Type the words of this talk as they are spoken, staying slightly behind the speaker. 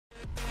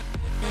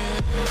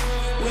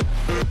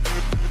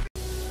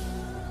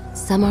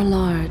Some are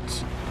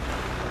large.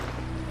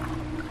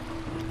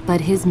 But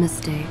his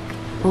mistake,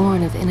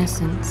 born of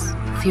innocence,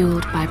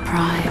 fueled by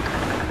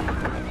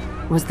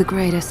pride, was the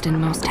greatest and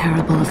most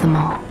terrible of them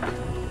all.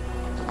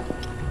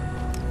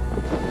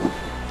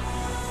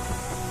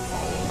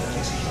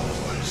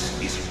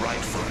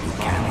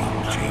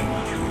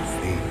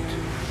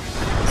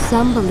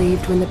 Some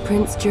believed when the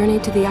prince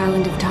journeyed to the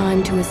Island of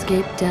Time to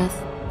escape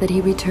death, that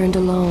he returned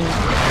alone.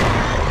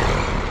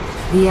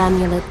 The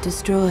amulet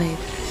destroyed,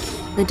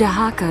 the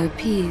Dahaka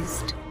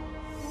appeased,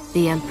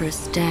 the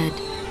Empress dead.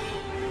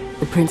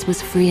 The prince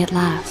was free at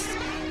last.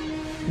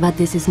 But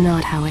this is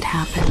not how it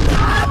happened.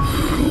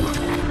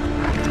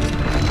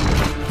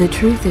 The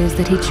truth is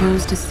that he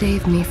chose to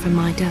save me from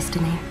my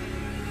destiny.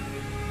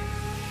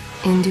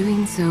 In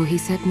doing so, he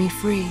set me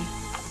free,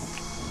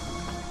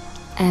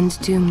 and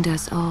doomed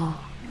us all.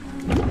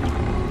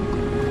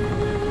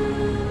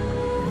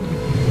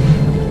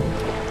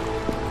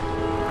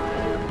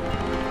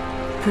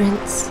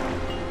 Prince,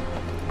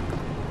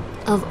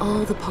 of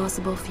all the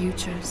possible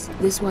futures,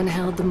 this one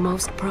held the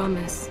most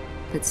promise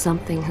that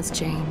something has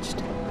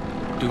changed.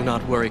 Do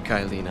not worry,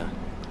 Kailina.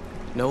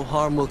 No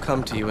harm will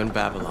come to you in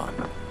Babylon.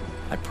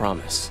 I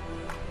promise.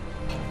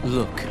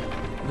 Look,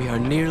 we are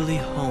nearly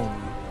home.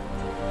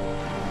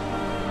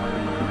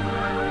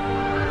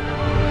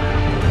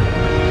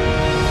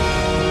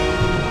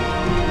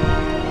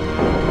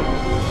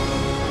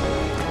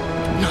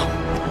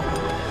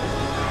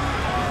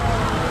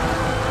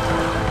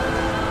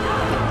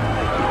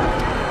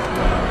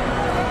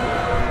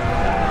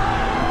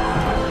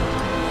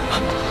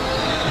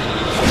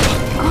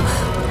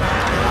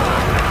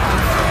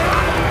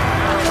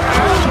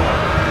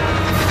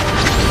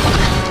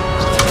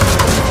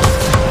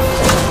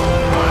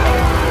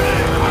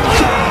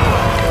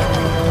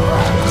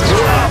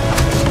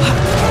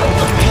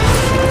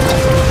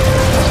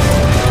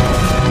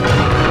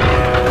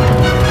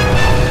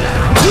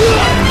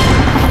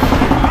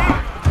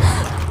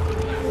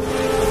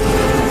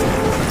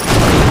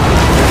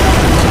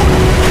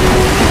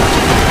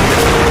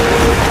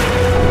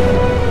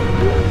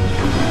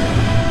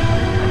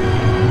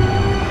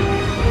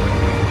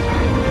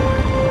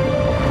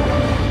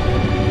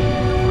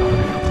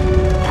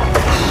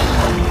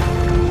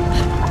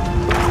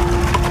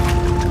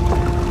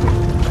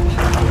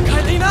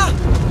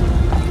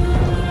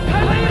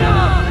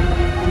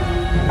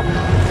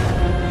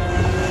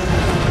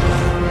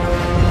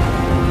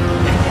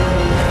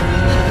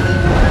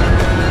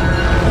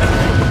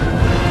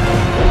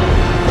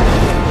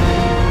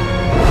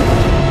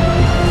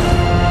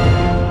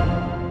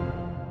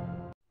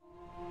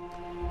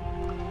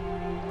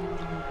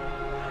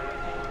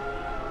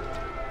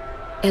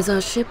 As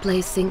our ship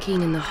lay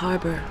sinking in the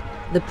harbor,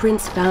 the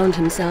prince found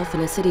himself in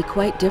a city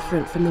quite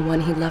different from the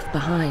one he left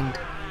behind.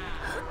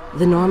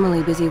 The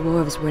normally busy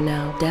wharves were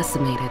now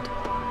decimated.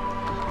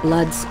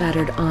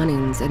 Blood-spattered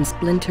awnings and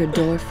splintered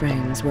door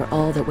frames were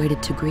all that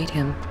waited to greet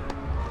him.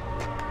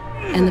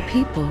 And the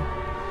people,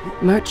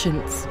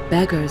 merchants,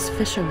 beggars,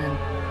 fishermen,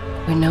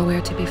 were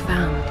nowhere to be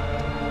found.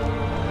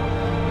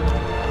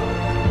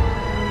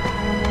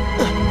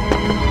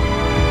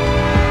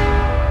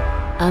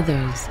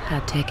 Others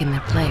had taken their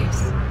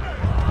place.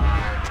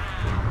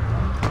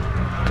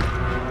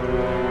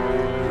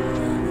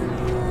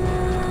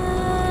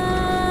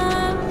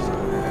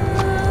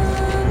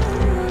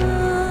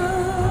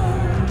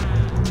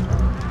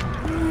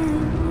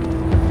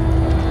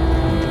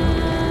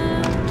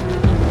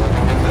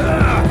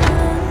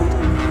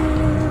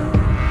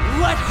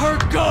 Let her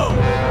go!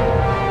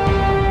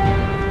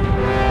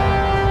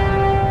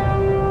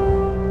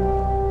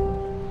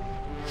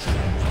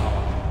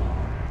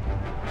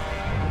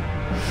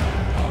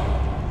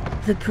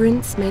 The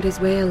prince made his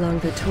way along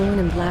the torn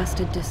and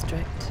blasted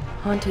district,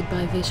 haunted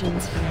by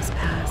visions from his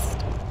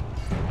past.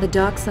 The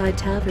dockside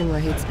tavern where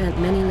he'd spent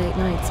many late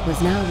nights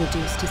was now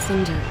reduced to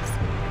cinders.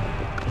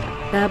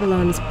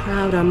 Babylon's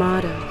proud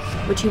armada,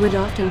 which he would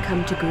often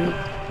come to greet,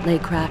 lay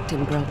cracked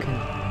and broken,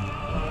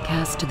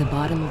 cast to the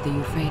bottom of the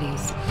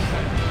Euphrates.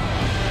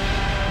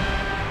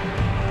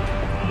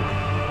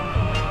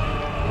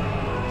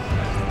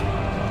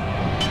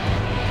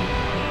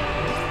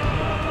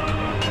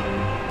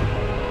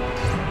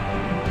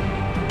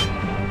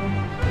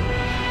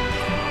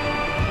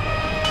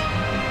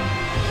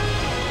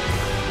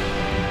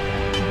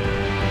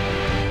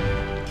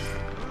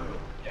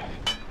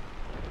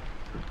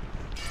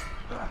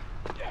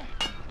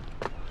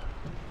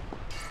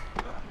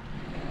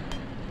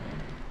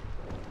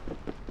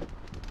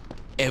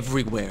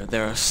 Everywhere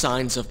there are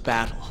signs of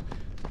battle.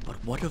 But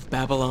what of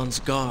Babylon's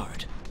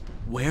guard?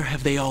 Where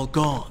have they all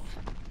gone?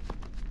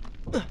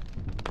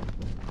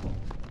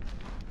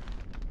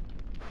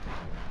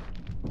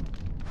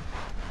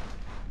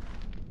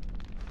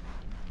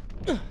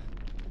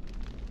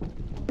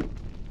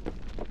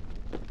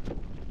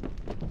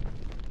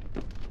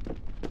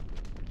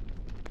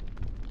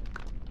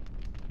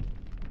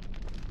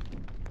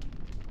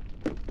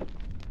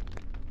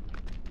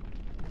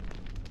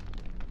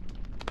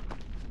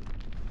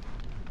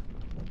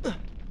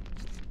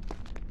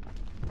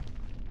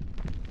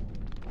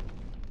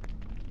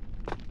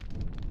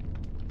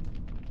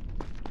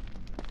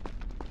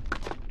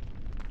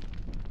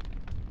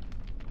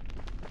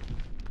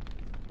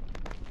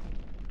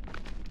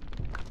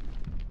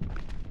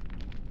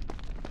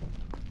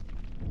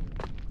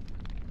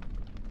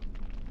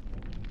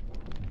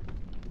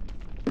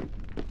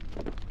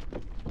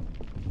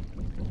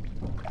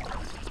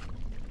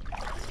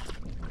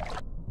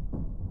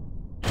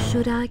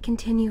 Should I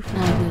continue?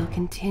 I will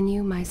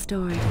continue my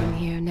story from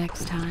here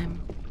next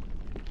time.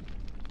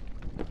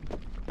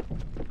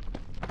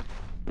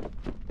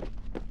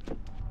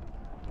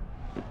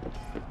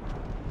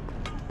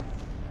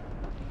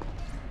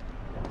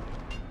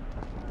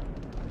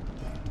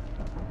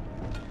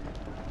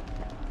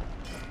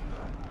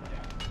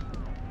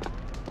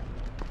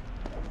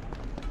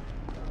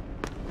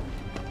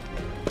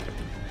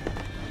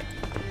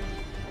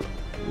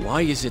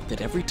 Why is it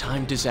that every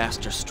time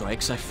disaster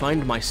strikes, I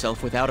find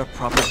myself without a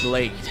proper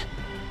blade?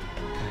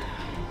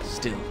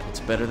 Still, it's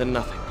better than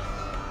nothing.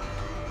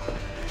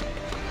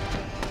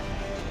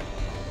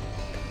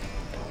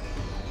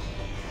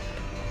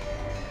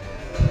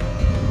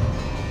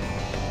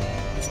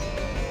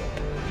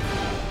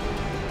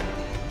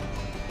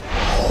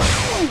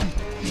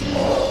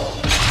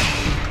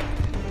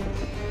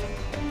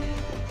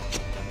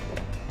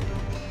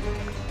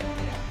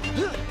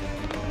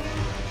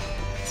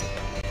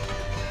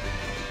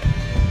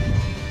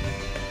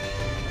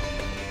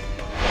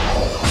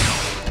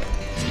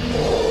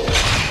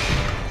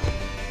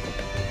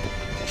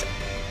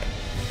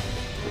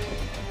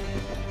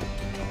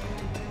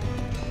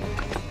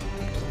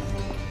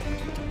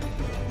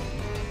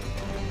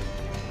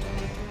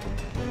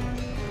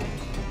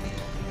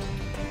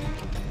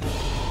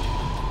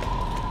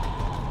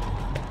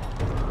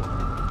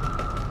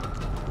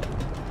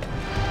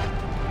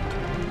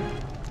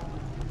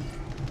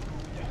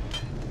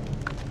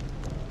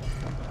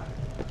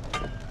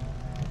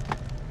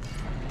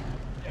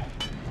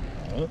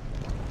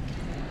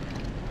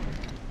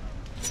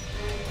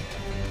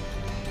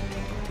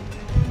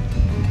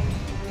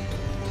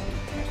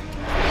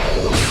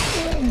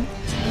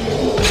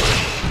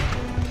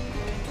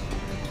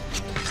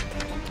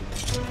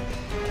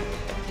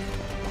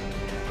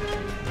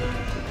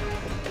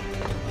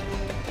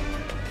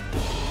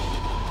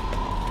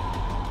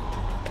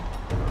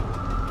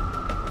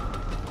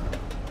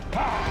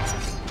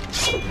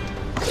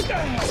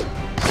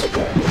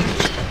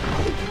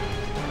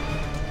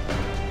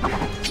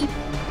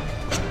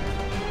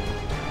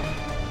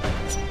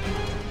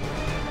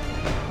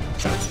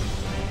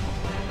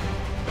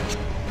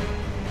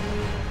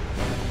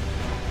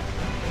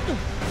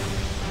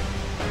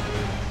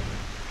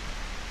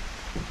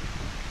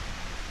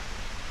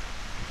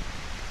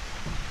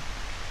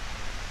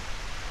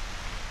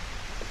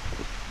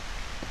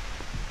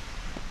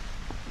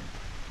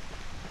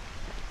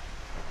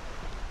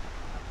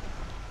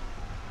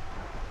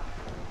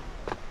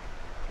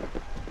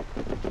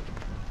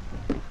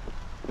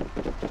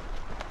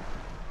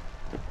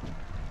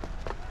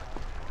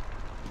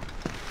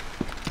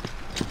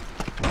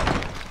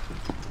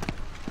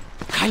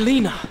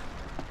 Kailina!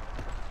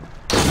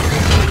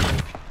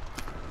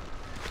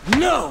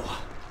 No!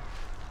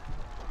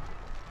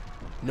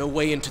 No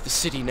way into the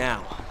city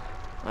now.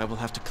 I will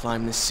have to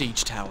climb this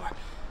siege tower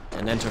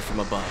and enter from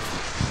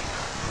above.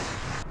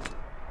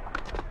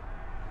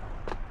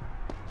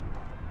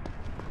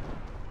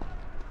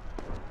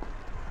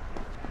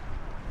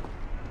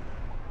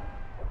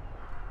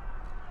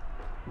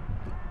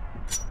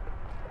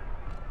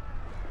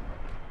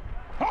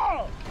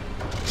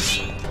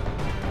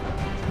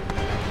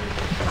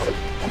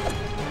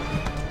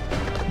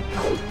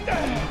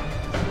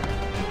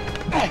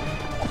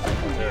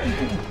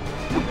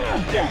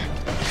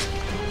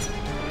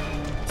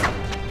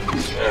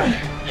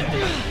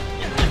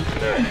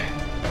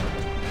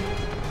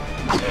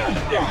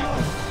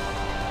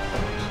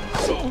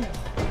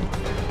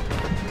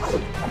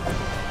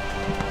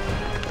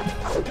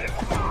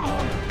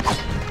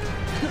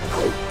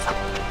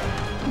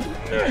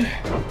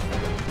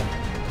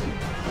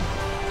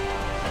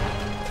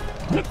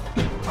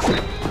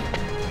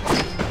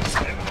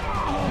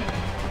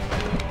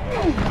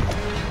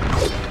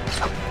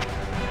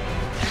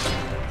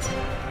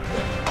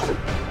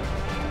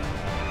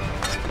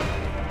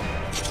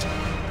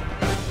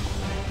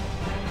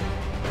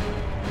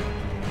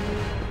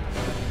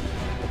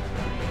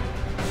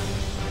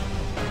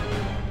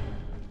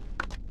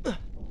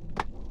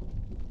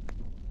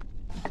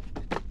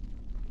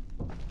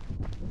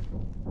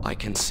 I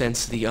can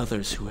sense the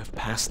others who have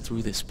passed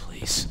through this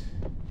place,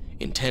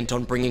 intent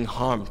on bringing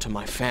harm to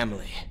my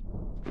family.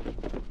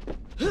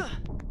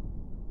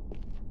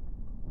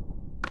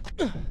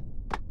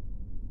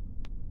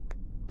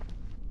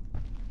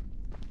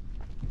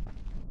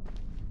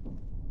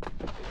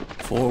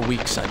 For 4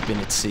 weeks I've been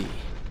at sea,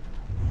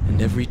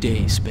 and every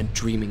day spent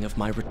dreaming of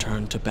my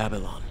return to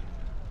Babylon.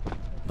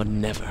 But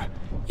never,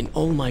 in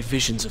all my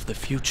visions of the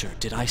future,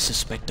 did I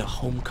suspect a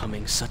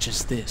homecoming such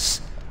as this.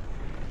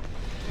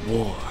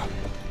 War.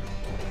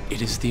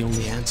 It is the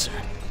only answer.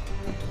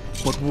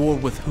 But war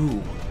with who?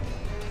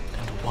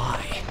 And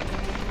why?